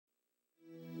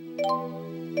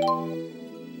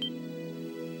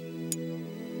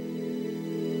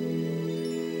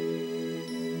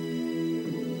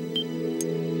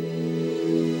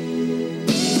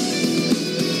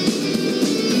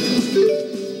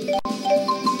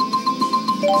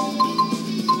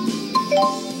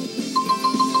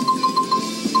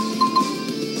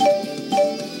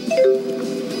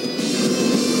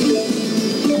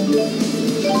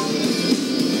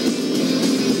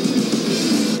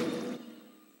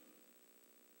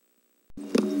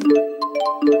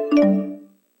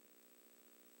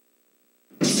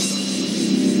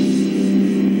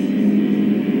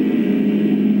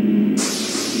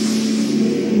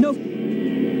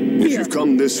If you've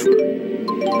come this far...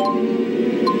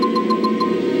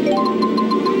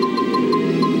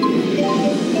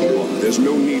 There's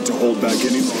no need to hold back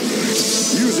any longer.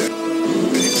 Use it!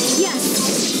 Yes!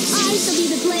 I shall be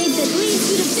the blade that leads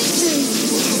you to victory!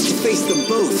 To face them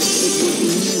both, it would be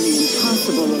nearly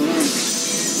impossible alone.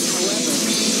 However,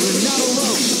 we're not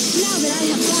alone. Now that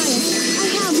I have Gaius, I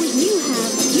have what you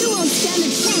have. You won't stand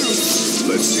a chance!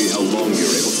 Let's see how long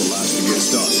you're able to last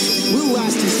against us. We'll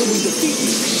last until we defeat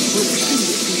you. We'll see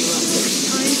if we last.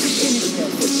 Time to finish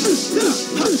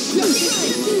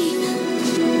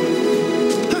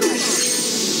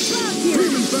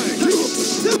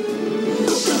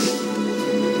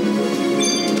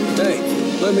Hey,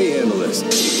 let me handle this.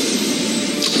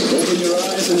 Open your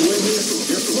eyes and witness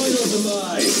your final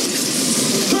demise.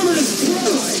 Permanent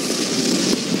strike!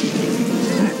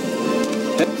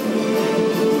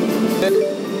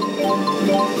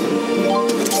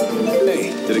 Hey,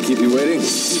 did I keep you waiting? You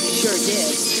sure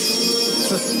did.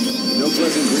 No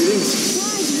pleasant greetings?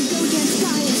 Why do you go against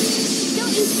Gaius?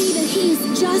 Don't you see that he's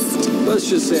just... Let's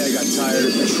just say I got tired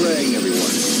of betraying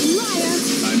everyone. Liar!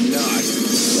 I'm not.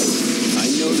 I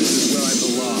know this is where I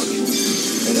belong.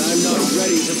 And I'm not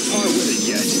ready to part with it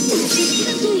yet.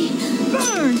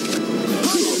 Burn!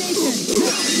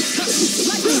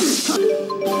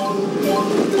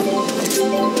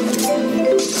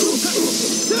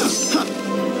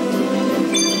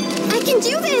 I can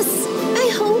do this! I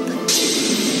hope.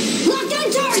 Locked on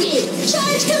target!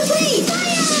 Charge complete! Fire!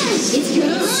 It's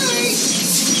gonna hurt!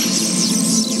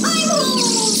 I'm home!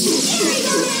 Airing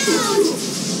around!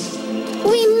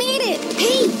 We made it!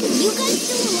 Hey, you guys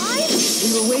still alive? We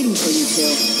were waiting for you,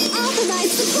 Phil. I'll provide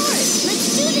support! Let's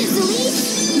do this,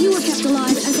 Elise! You were kept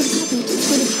alive as a puppet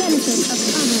for the benefit of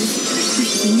others.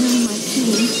 We know my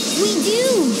pain. We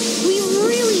do! We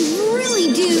really, really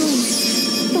do!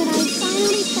 But I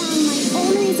finally found my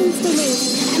own reasons to live,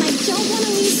 and I don't want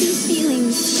to lose these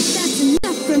feelings. That's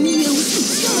enough from you.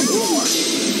 God, war!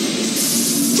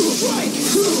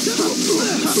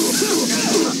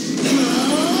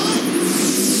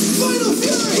 Final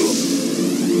fury!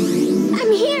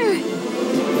 I'm here!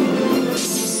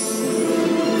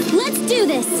 Let's do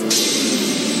this!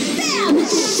 Bam! Ready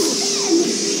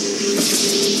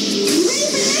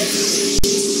for this?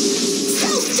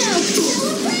 Self-joke!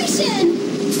 Celebration!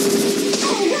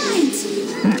 Alright!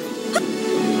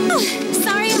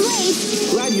 Sorry I'm late.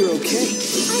 Glad you're okay.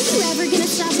 Are you ever gonna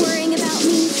stop worrying about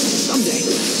me? Someday.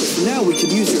 But now we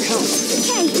could use your help.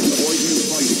 Okay. Why do you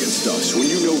fight against us when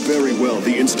you know very well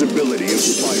the instability of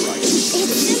Spyrite? It's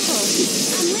simple.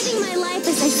 I'm living my life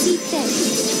as I see fit.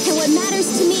 And what matters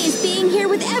to me is being here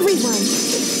with everyone.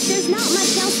 There's not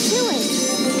much else to it.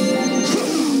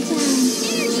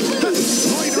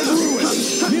 Light or ruin!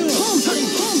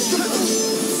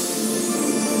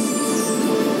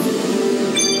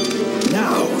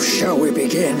 Now, shall we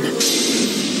begin?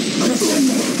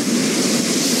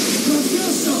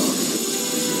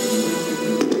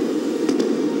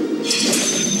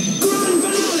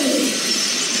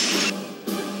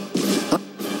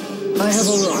 I have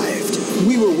arrived.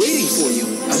 We were waiting for you.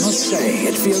 I must say,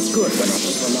 it feels good when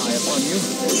others rely upon you.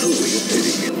 Truly a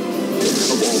pity.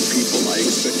 Of all people, I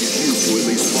expected you to at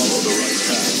least follow the right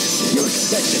path. You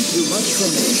expected too much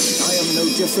from me. I am no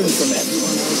different from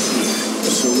everyone else here.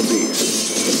 So be it.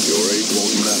 Your age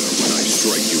won't matter when I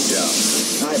strike you down.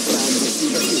 I plan to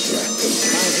see the future.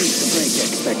 I hate to break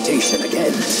expectation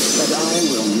again, but I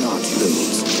will not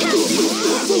lose.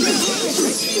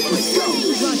 Let's go!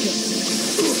 Roger!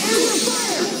 Aerial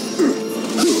fire!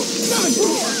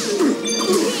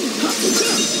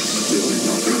 Still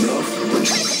not enough.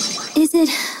 Is it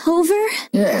over?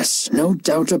 Yes, no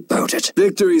doubt about it.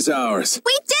 Victory's ours.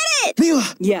 We did it!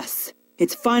 Mila! Yes,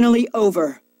 it's finally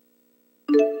over.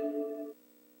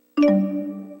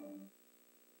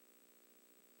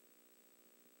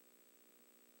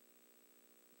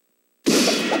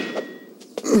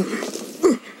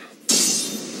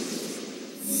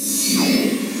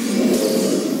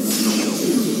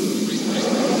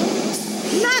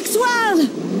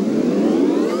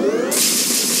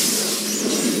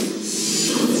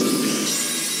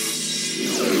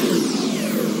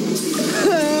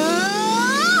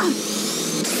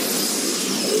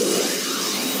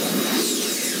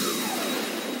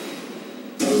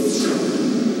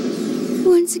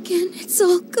 Once again, it's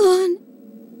all gone.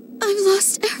 I've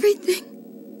lost everything.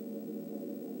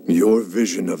 Your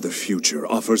vision of the future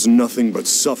offers nothing but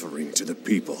suffering to the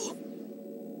people,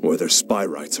 whether spy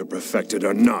rights are perfected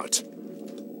or not.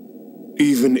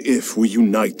 Even if we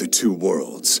unite the two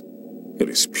worlds, it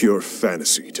is pure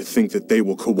fantasy to think that they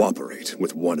will cooperate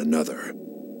with one another.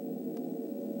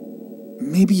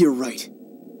 Maybe you're right.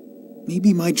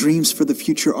 Maybe my dreams for the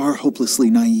future are hopelessly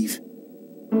naive.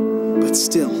 But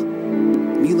still,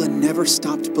 Mila never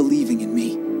stopped believing in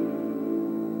me.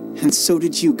 And so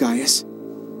did you, Gaius.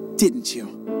 Didn't you?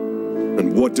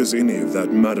 And what does any of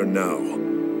that matter now?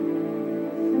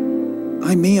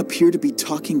 I may appear to be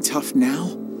talking tough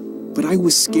now, but I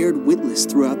was scared witless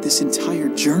throughout this entire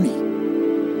journey.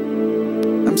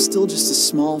 I'm still just a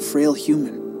small, frail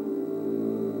human.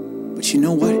 But you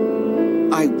know what?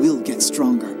 I will get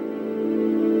stronger.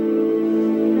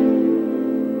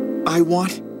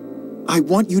 I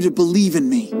want you to believe in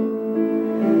me.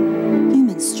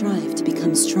 Humans strive to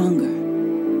become stronger.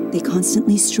 They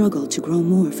constantly struggle to grow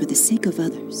more for the sake of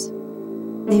others.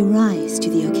 They rise to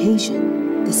the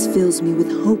occasion. This fills me with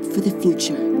hope for the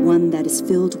future, one that is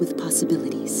filled with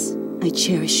possibilities. I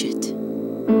cherish it.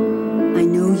 I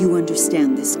know you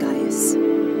understand this, Gaius.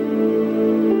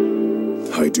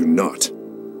 I do not.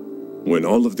 When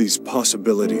all of these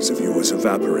possibilities of yours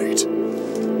evaporate,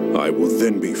 I will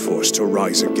then be forced to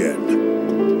rise again.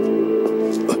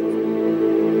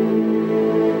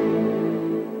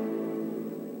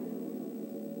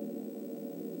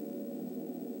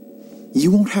 You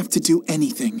won't have to do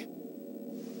anything.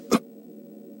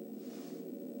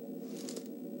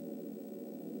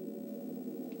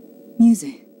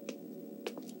 Music.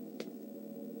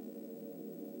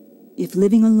 If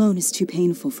living alone is too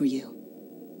painful for you,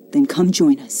 then come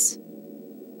join us.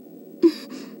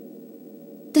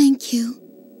 Thank you.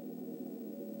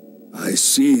 I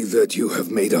see that you have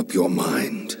made up your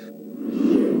mind.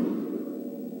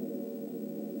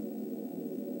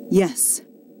 Yes.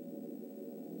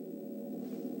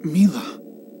 Mila.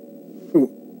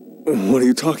 What are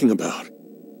you talking about?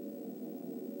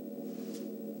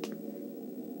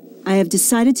 I have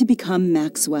decided to become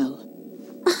Maxwell.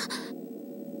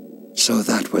 So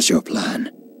that was your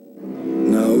plan.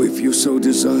 Now, if you so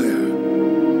desire,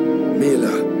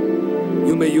 Mila,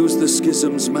 you may use the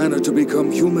schism's mana to become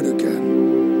human again.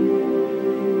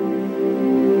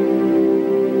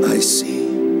 I see.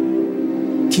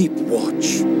 Keep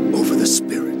watch over the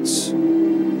spirits.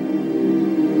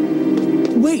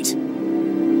 Wait!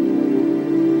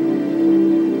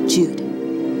 Jude,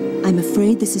 I'm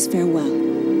afraid this is farewell.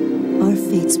 Our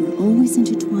fates were always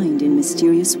intertwined in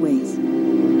mysterious ways.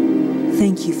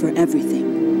 Thank you for everything.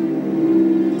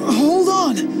 Hold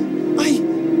on!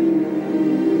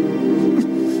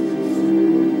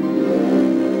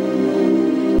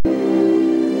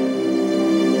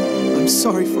 I'm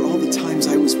sorry for all the times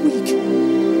I was weak.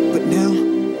 But now,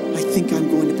 I think I'm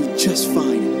going to be just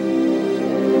fine.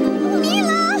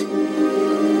 Mila!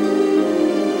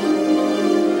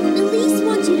 Elise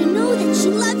wants you to know that she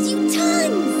loves you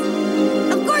tons!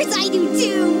 Of course I do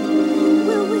too!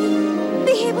 Will we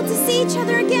be able to see each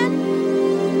other again?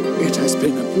 It has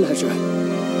been a pleasure.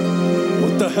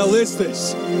 What the hell is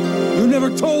this? You never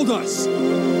told us!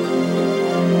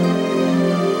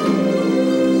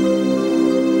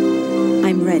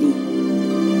 I'm ready.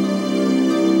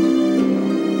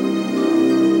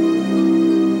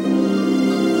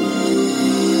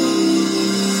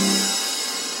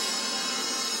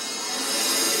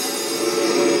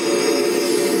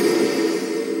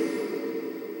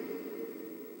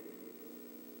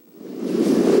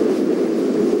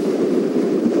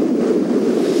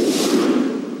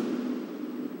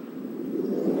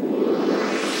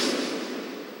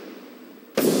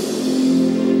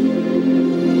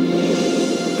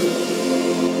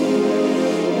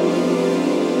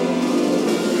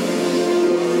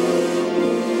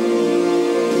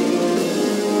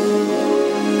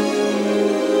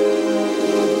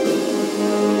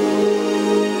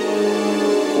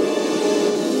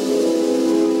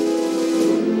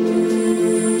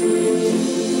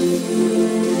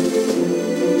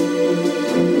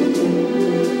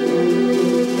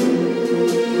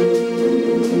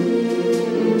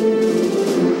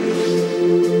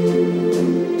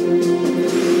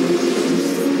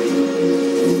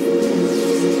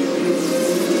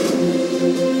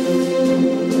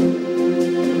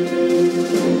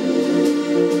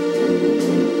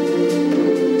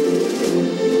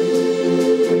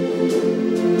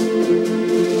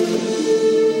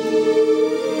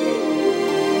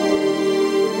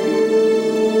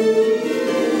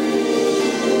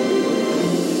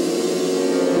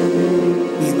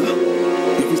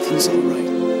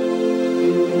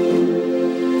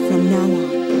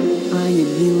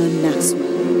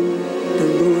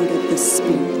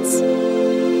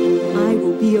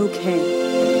 be okay.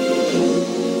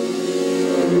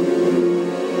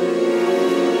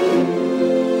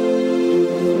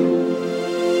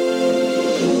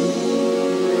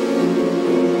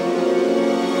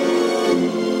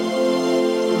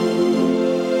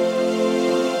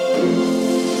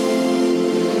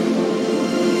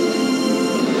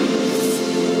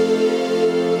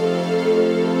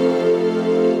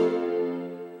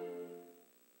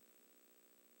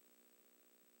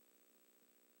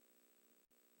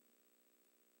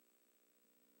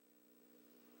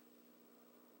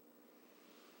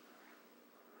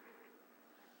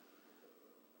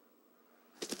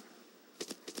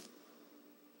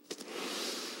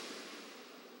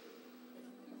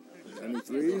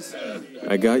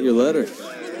 I got your letter,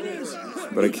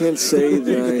 but I can't say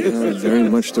that I have very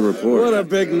much to report. What a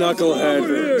big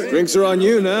knucklehead. Drinks are on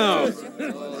you now.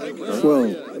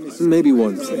 Well, maybe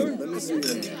one thing.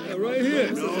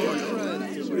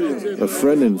 A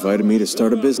friend invited me to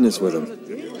start a business with him.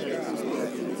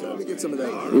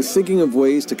 We're thinking of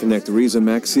ways to connect Riza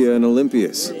Maxia and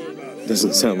Olympias.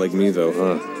 Doesn't sound like me though,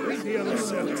 huh?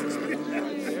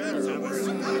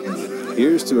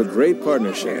 Here's to a great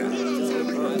partnership.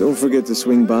 Don't forget to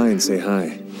swing by and say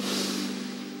hi.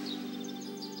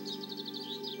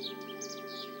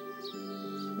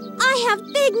 I have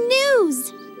big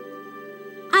news!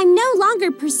 I'm no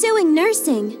longer pursuing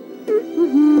nursing.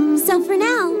 So for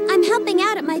now, I'm helping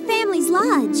out at my family's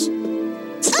lodge.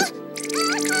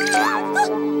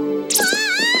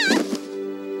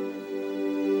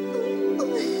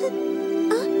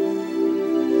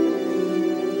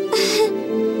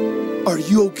 Are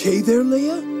you okay there,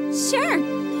 Leia? Sure.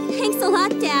 Thanks a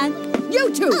lot, Dad. You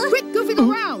two, quit goofing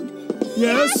around!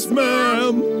 Yes,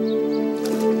 ma'am.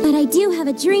 But I do have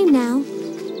a dream now.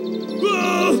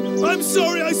 I'm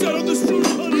sorry I sat on the stool,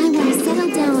 honey. I want to settle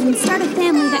down and start a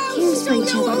family that cares for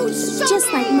each other,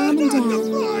 just like Mom and Dad.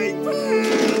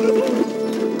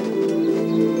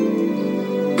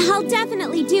 I'll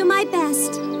definitely do my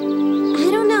best. I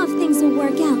don't know if things will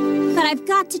work out, but I've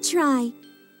got to try.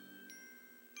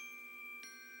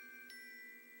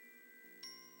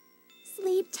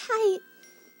 Sleep tight.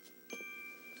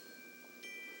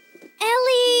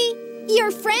 Ellie!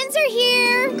 Your friends are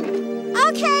here!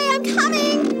 Okay, I'm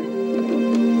coming!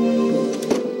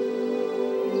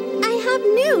 I have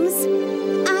news.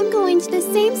 I'm going to the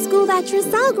same school that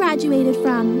Trisel graduated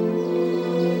from.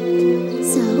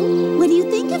 So, what do you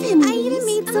think of him? I even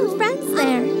made some friends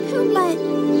there, but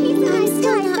I'm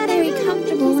still not very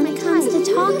comfortable when it comes to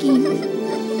talking.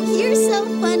 You're so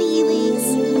funny,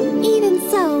 Elise. Even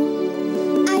so,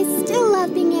 I still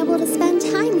love being able to spend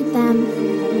time with them.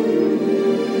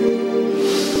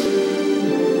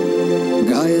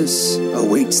 Gaius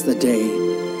awaits the day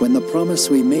when the promise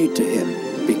we made to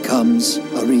him becomes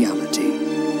a reality.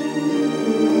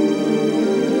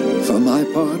 For my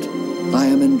part, I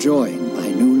am enjoying my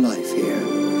new life here.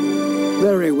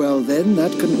 Very well then,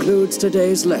 that concludes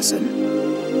today's lesson.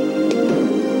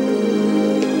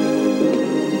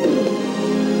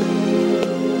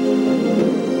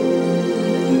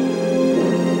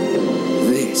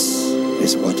 This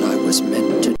is what I was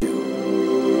meant to do.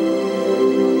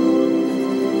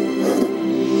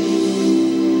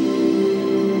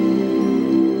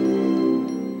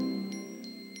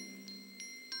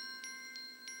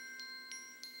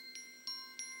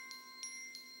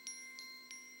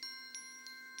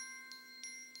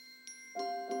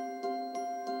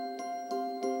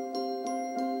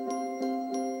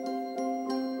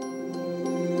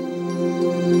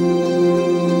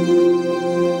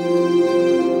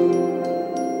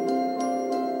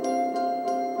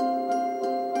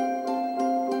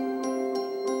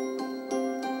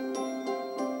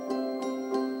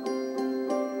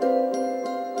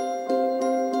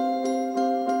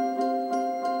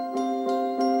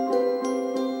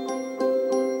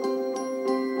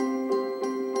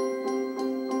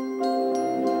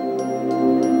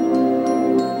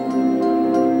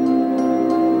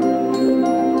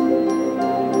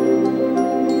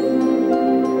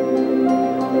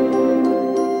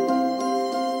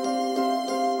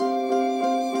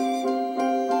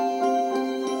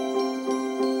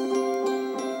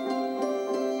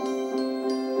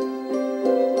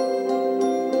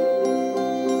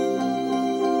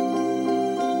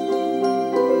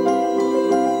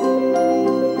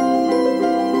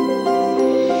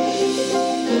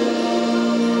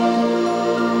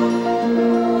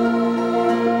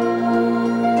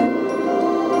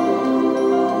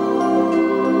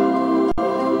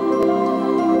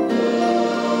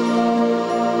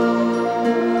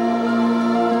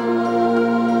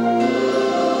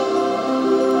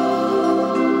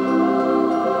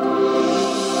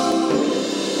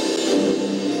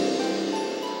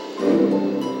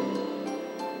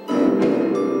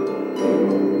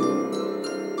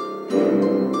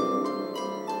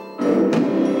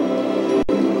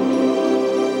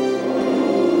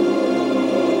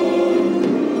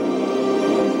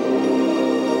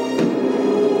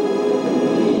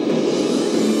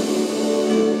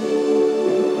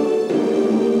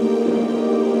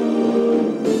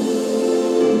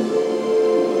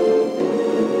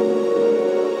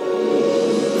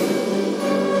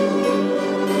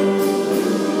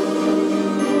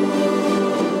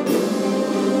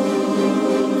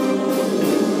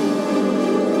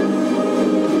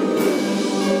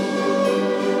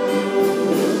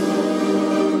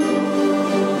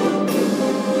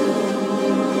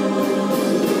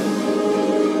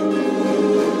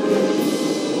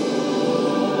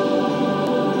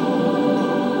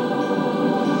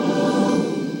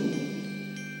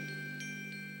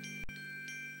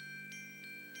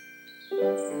 Hey,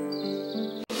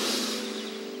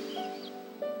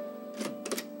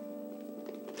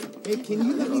 can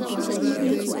you let me check that?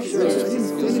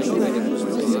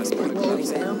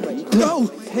 No!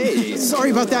 Hey!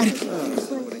 Sorry about that!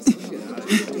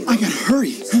 I gotta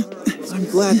hurry. I'm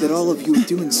glad that all of you are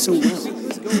doing so well.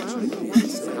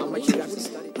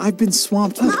 I've been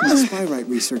swamped with my spyrite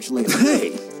research lately.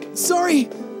 Hey! Sorry!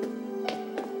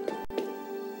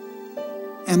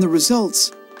 And the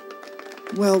results,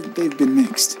 well, they've been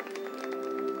mixed.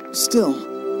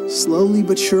 Still, slowly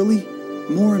but surely,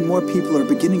 more and more people are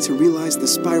beginning to realize the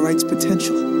spyrite's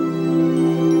potential.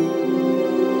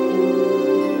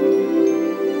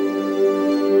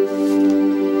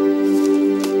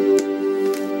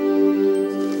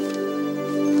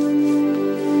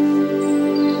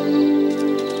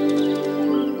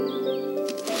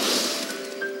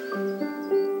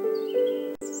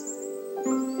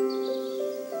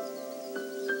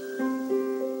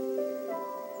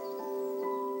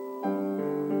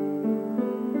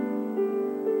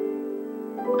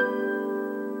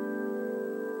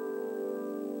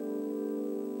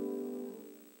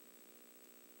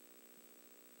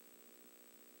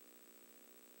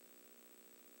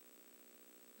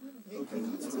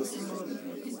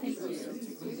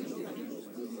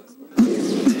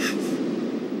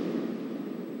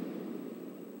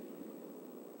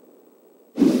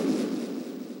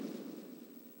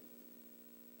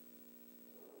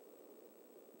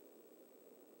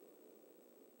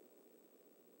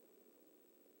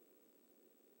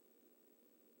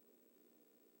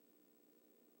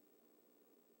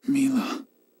 Mila.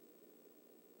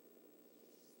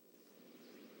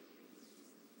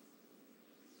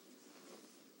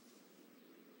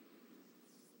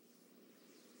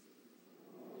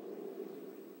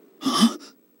 Huh?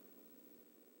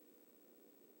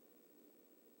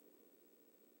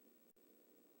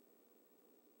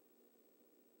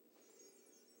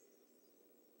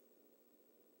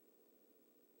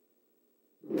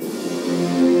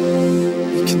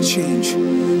 It can change.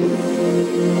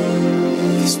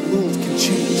 This world can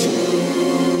change.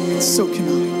 And so can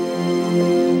I.